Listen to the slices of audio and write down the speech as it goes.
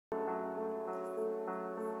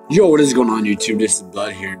Yo, what is going on YouTube? This is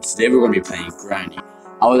Blood here, and today we're going to be playing Granny.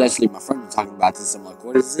 I was actually, my friend was talking about this, I'm like,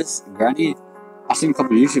 what is this? Granny? I've seen a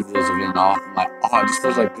couple YouTube videos of it and all. I'm like, oh, this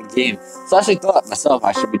feels like a good game. So I actually thought myself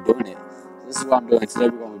I should be doing it. So this is what I'm doing. Today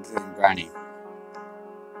we're going to be playing Granny.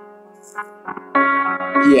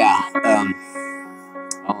 Yeah,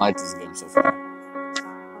 I don't like this game so far.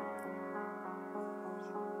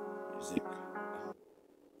 Music.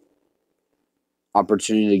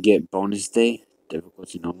 Opportunity to get bonus day.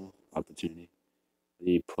 Difficulty normal. Opportunity.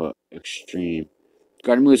 We put extreme.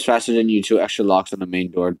 Granny moves faster than you. 2 extra locks on the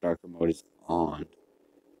main door. Darker mode is on.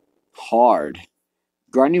 Hard.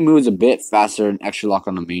 Granny moves a bit faster, an extra lock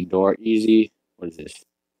on the main door. Easy. What is this?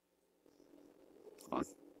 Hold on.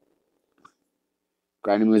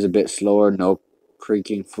 Granny moves a bit slower, no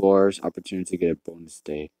creaking floors. Opportunity to get a bonus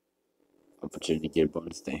day. Opportunity to get a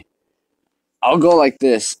bonus day. I'll go like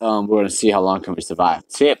this. We're gonna see how long can we survive.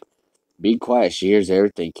 Tip: be quiet. She hears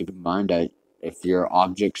everything. Keep in mind that if you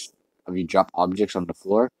drop objects on the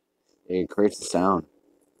floor, it creates a sound.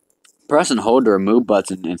 Press and hold the remove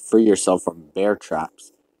button and free yourself from bear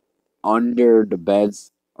traps. Under the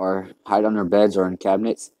beds or hide under beds or in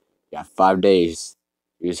cabinets. You got 5 days.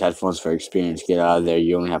 Use headphones for experience. Get out of there.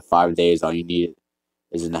 You only have 5 days. All you need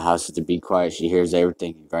is in the house to be quiet. She hears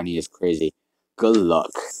everything. Granny is crazy. Good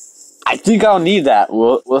luck. I think I'll need that.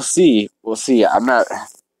 We'll see. We'll see. I'm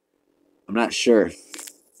not sure.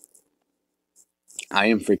 I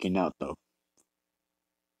am freaking out though.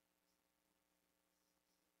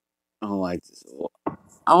 I don't like this.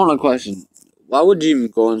 I want a question. Why would you even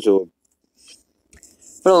go into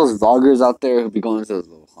for those vloggers out there who be going into those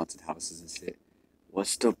little haunted houses and shit?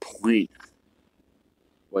 What's the point?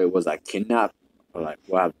 Wait, was I kidnapped? Or like,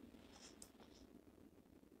 what?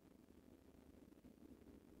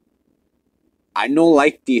 I know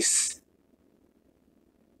like this.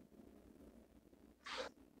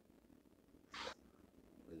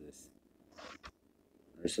 What is this?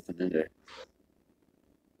 There's something in there.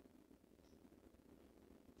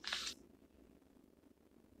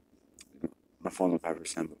 My phone on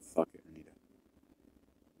 5%, but fuck it. I need to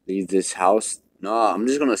leave this house. No, I'm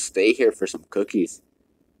just gonna stay here for some cookies.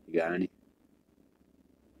 You got any?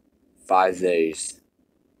 5 days.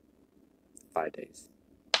 5 days.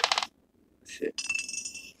 Shit.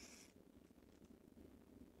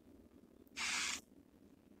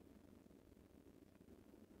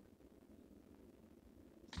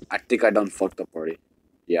 I think I done fucked up already.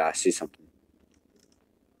 Yeah, I see something.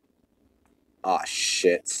 Ah,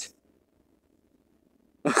 shit.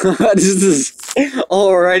 This is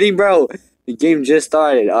already, bro. The game just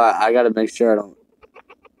started. Alright, I gotta make sure I don't.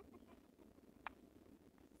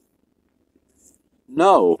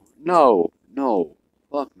 No, no, no.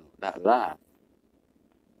 Fuck no. Not that.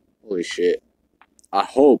 Holy shit. I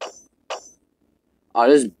hope. Oh,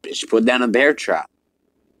 this bitch put down a bear trap.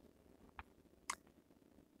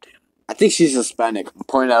 I think she's Hispanic. I'm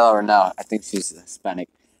pointing that out right now. I think she's Hispanic.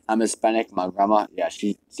 I'm Hispanic. My grandma, yeah,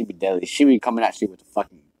 she be deadly. She be coming at you with a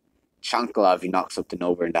fucking chancla if you knock something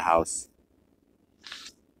over in the house.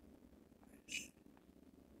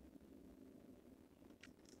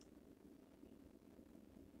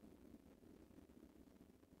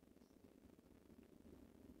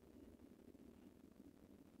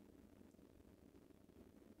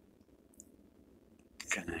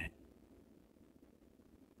 Can I?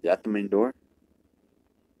 Is that the main door?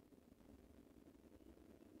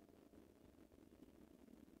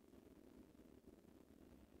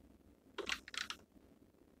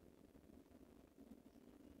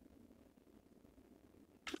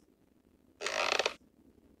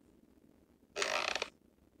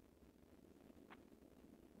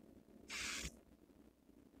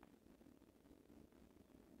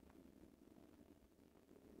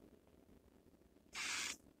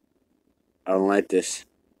 I don't like this.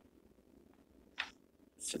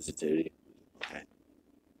 Sensitivity. Okay.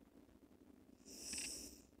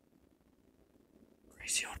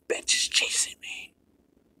 Crazy old bitch is chasing me.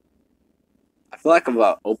 I feel like I'm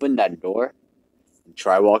about to open that door and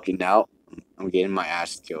try walking out. I'm getting my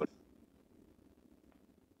ass killed.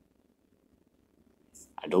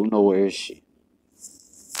 I don't know where is she.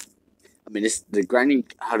 I mean, it's the granny.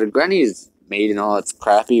 How the granny is made and all. It's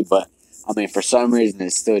crappy, but I mean, for some reason,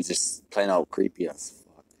 it's still just plain out creepy as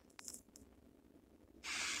fuck.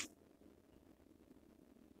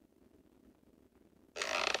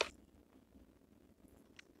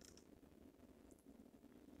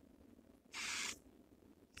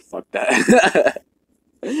 Fuck that.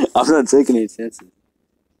 I'm not taking any chances.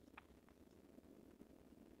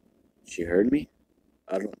 She heard me.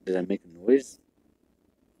 I don't. Did I make a noise?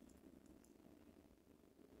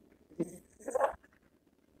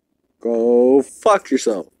 Go fuck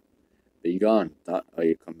yourself. Are you gone? Oh,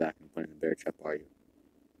 you come back and put in a bear trap, are you?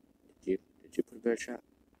 Did you put a bear trap?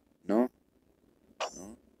 No?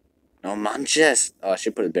 No? No manches! Oh, I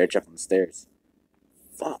should put a bear trap on the stairs.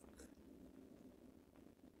 Fuck.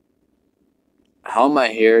 How am I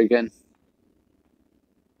here again?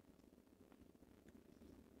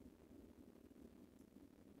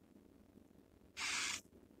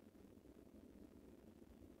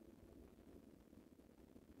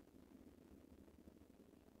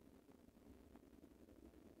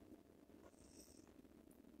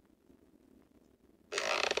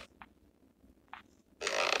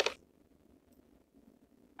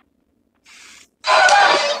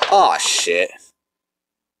 Oh shit.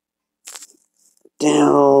 Damn.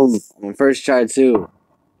 On first try too.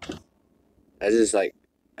 That's just like,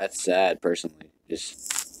 that's sad personally.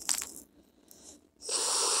 Just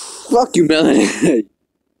fuck you, Melanie. You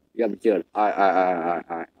got me killed.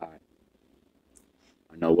 I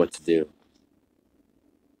know what to do.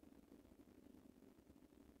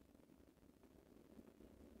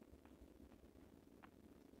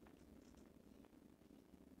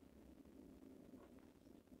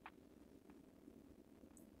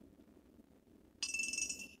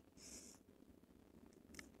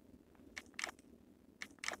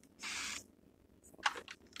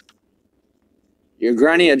 You're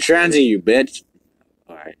granny a transy, you bitch.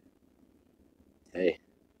 Alright. Hey.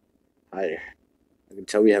 Hi there. I can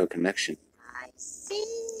tell we have a connection. I see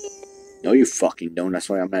you. No, you fucking don't. That's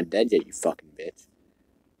why I'm not dead yet, you fucking bitch.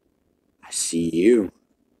 I see you.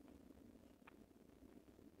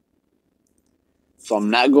 So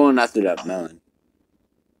I'm not going after that melon.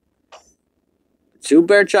 2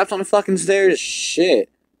 bear traps on the fucking stairs?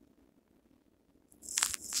 Shit.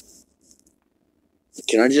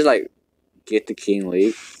 Can I just, like, get the key and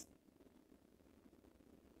leave?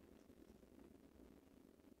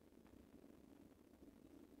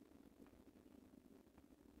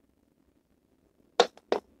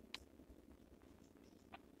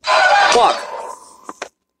 Fuck!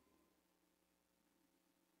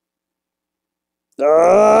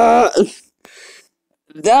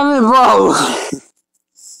 Damn it, bro!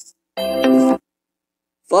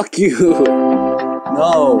 Fuck you!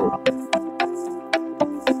 No!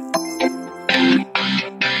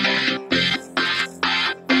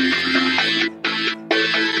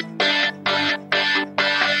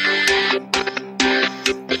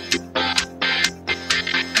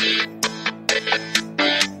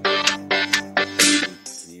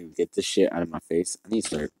 Can you get this shit out of my face?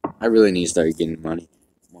 I really need to start getting money.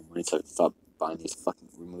 More money so I can stop buying these fucking,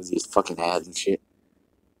 remove these fucking ads and shit.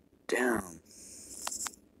 Damn.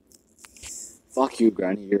 Fuck you,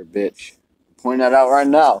 Granny, you're a bitch. Point that out right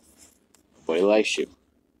now. Nobody likes you.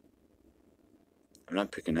 I'm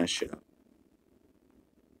not picking that shit up.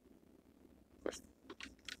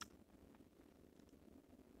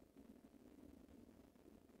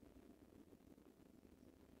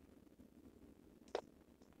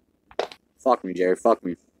 Fuck me, Jerry. Fuck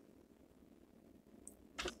me.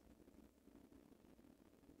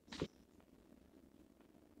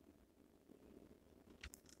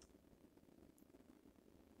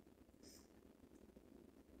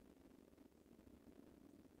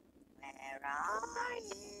 Where are you?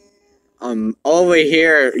 I'm over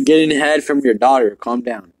here getting head from your daughter. Calm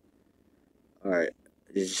down. Alright.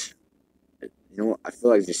 Just, you know what? I feel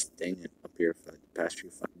like just staying up here for like the past few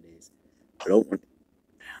fucking days. I don't want.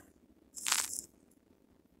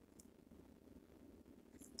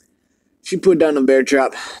 She put down a bear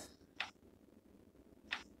trap.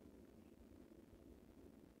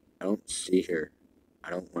 I don't see her. I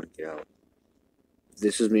don't want to get out. If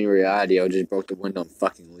this was me in reality, I would just broke the window and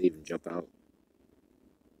fucking leave and jump out.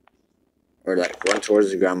 Or like run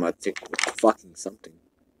towards the ground with fucking something.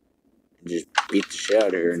 And just beat the shit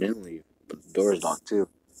out of her and then leave. But the door is locked too.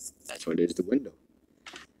 That's what it is, the window.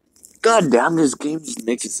 God damn, this game just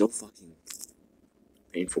makes it so fucking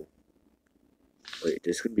painful. Wait,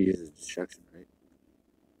 this could be used as a distraction, right?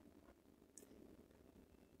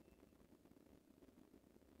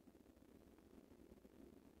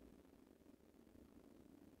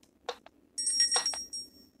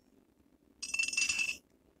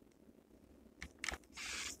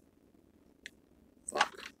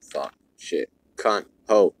 Fuck, shit, cunt,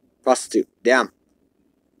 hoe, prostitute, damn.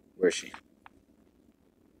 Where is she?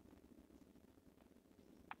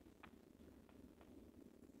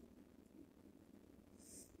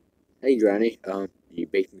 Hey, Granny, you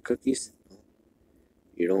baking cookies?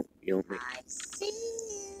 You don't make. I see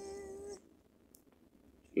you.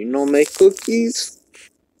 You don't make cookies?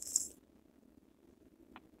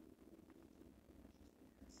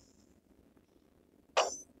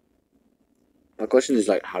 My question is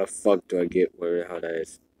like, how the fuck do I get where the hell that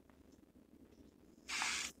is?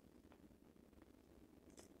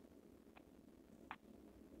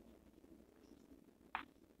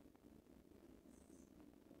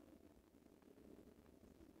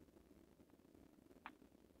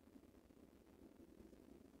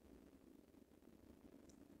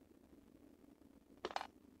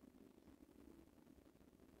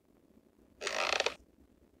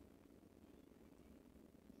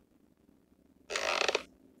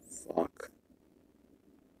 Fuck.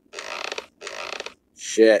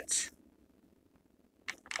 Shit.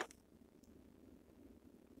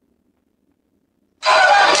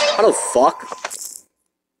 How the fuck?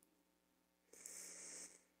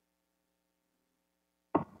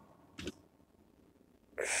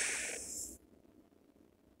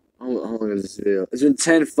 How long is this video? It's been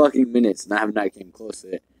 10 fucking minutes and I have not came close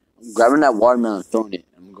to it. I'm grabbing that watermelon and throwing it.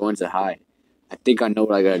 I'm going to hide. I think I know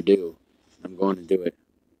what I gotta do. I'm going to do it.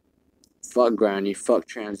 Fuck Granny. Fuck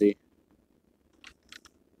Transy.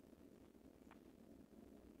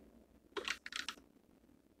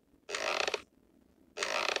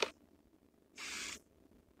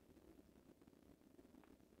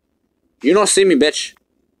 You don't see me, bitch.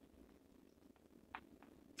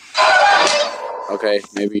 Okay,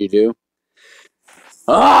 maybe you do.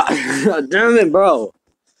 Ah! Damn it, bro.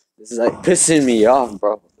 This is like pissing me off,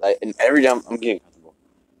 bro. Like, and every time I'm getting comfortable.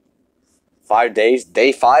 5 days?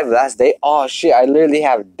 Day 5? Last day? Oh, shit. I literally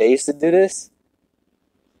have days to do this?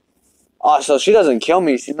 Oh, so she doesn't kill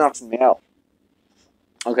me. She knocks me out.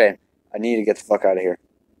 Okay. I need to get the fuck out of here.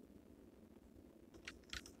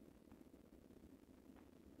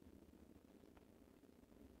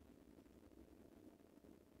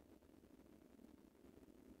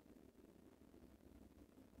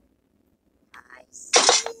 I see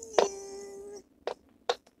you.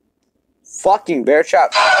 Fucking bear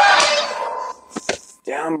trap.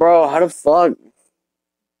 Damn, bro. How the fuck?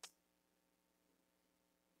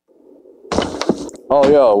 Oh,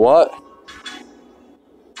 yo, what?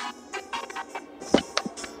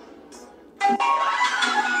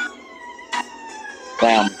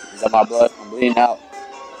 Damn. Is that my blood? I'm bleeding out.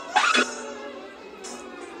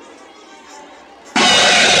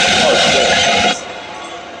 Oh, shit.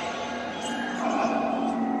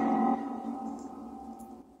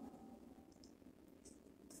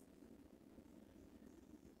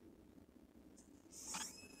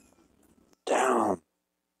 Damn.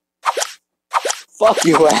 Fuck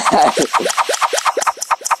you, ass.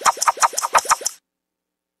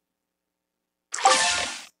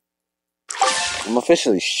 I'm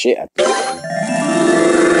officially shit at this game.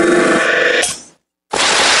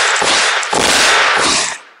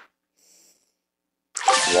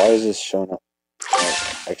 Why is this showing up?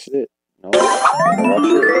 Oh, exit? No.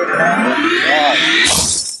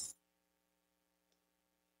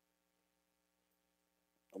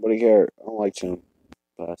 Nobody care. I don't like Toon.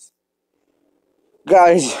 Pass.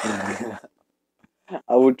 Guys,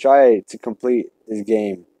 I will try to complete this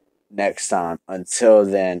game next time. Until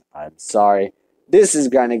then, I'm sorry. This is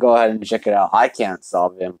gonna go ahead and check it out. I can't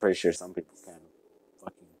solve it. I'm pretty sure some people can.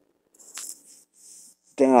 Fucking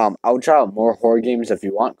damn. I will try out more horror games if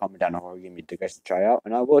you want. Comment down a horror game you guys to try out,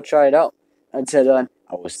 and I will try it out. Until then,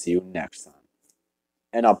 I will see you next time.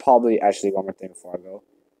 And I'll probably actually one more thing before I go.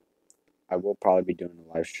 I will probably be doing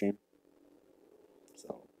a live stream.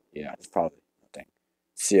 So yeah, it's probably a thing.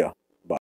 See ya.